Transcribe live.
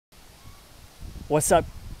What's up?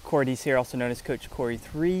 Korey Niese here, also known as Coach Korey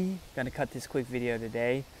 3. Gonna cut this quick video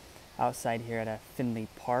today outside here at a Finley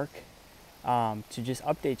Park to just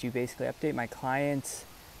update you, basically update my clients,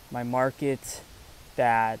 my market,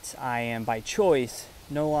 that I am by choice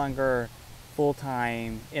no longer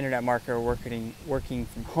full-time internet marketer working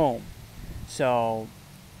from home. So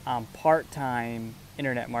I'm part-time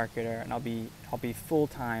internet marketer, and I'll be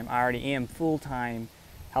full-time. I already am full-time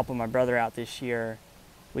helping my brother out this year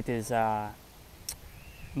with his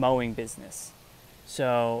mowing business.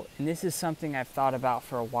 So, and this is something I've thought about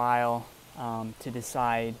for a while to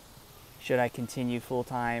decide, should I continue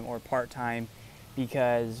full-time or part-time?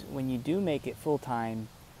 Because when you do make it full-time,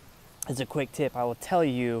 as a quick tip, I will tell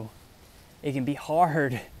you, it can be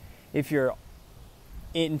hard if you're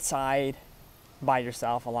inside by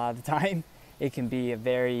yourself a lot of the time. It can be a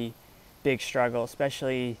very big struggle,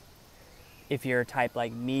 especially if you're a type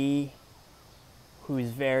like me,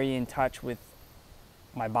 who's very in touch with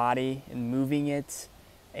my body and moving it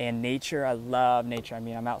and nature. I love nature. I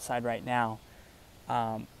mean, I'm outside right now.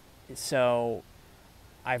 So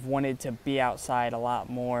I've wanted to be outside a lot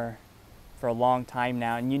more for a long time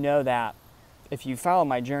now. And you know that if you follow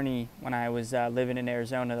my journey when I was living in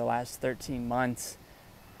Arizona the last 13 months,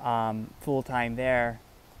 full-time there,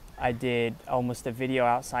 I did almost a video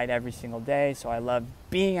outside every single day. So I love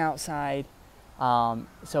being outside.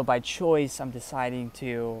 So by choice, I'm deciding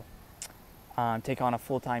to take on a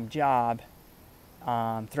full-time job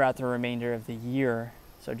throughout the remainder of the year.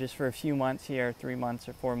 So just for a few months here, 3 months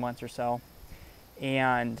or 4 months or so.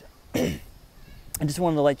 And I just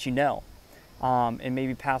wanted to let you know and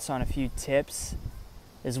maybe pass on a few tips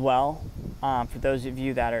as well for those of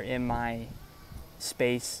you that are in my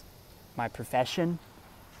space, my profession.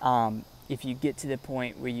 If you get to the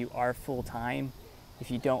point where you are full-time,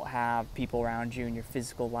 if you don't have people around you in your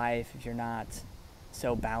physical life, if you're not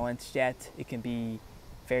so balanced yet, it can be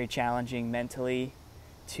very challenging mentally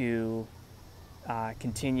to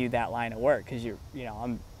continue that line of work, because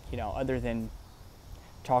other than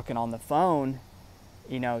talking on the phone,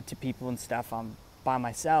 to people and stuff, I'm by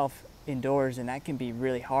myself indoors, and that can be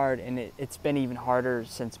really hard. And it's been even harder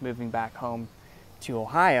since moving back home to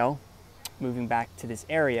Ohio, moving back to this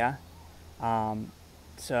area.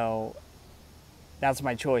 So that's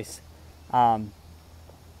my choice.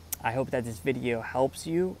 I hope that this video helps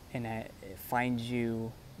you and it finds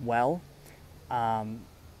you well. The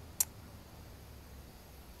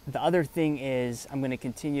other thing is, I'm going to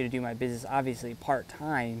continue to do my business, obviously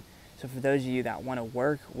part-time. So for those of you that want to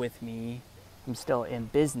work with me, I'm still in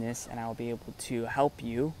business, and I'll be able to help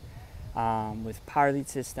you with Power Lead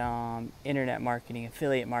System, internet marketing,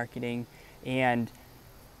 affiliate marketing. And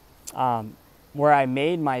where I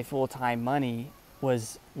made my full-time money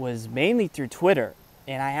was mainly through Twitter.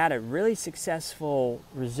 And I had a really successful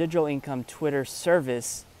residual income Twitter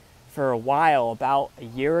service for a while, about a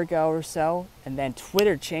year ago or so. And then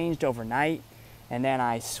Twitter changed overnight. And then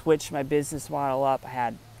I switched my business model up. I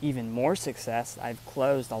had even more success. I've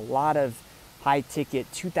closed a lot of high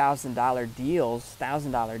ticket $2,000 deals,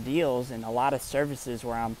 $1,000 deals, and a lot of services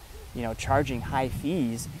where I'm, charging high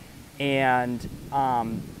fees. And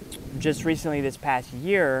just recently, this past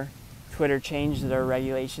year, Twitter changed their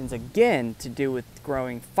regulations again to do with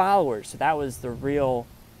growing followers. So that was the real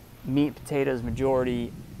meat and potatoes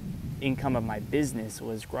majority income of my business,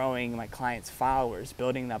 was growing my clients' followers,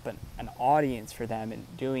 building up an audience for them, and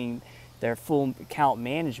doing their full account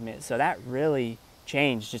management. So that really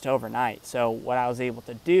changed just overnight. So what I was able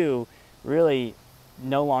to do really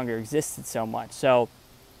no longer existed so much. So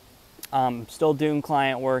I'm still doing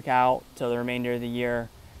client work out till the remainder of the year.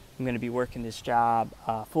 I'm going to be working this job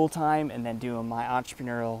full-time, and then doing my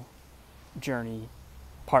entrepreneurial journey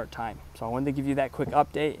part-time. So I wanted to give you that quick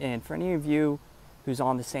update. And for any of you who's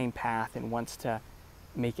on the same path and wants to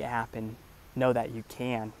make it happen, know that you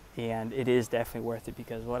can. And it is definitely worth it,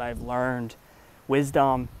 because what I've learned,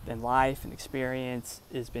 wisdom and life and experience,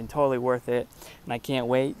 has been totally worth it. And I can't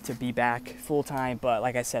wait to be back full-time. But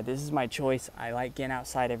like I said, this is my choice. I like getting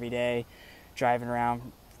outside every day, driving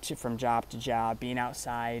around from job to job, being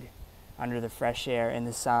outside under the fresh air in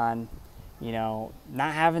the sun,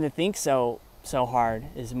 not having to think so hard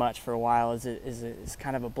as much for a while is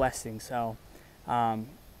kind of a blessing. So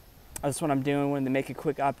that's what I'm doing. Wanted to make a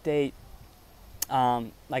quick update.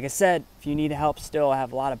 Like I said, if you need help still, I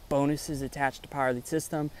have a lot of bonuses attached to Power Lead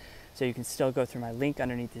System, so you can still go through my link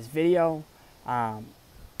underneath this video. And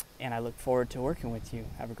I look forward to working with you.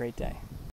 Have a great day.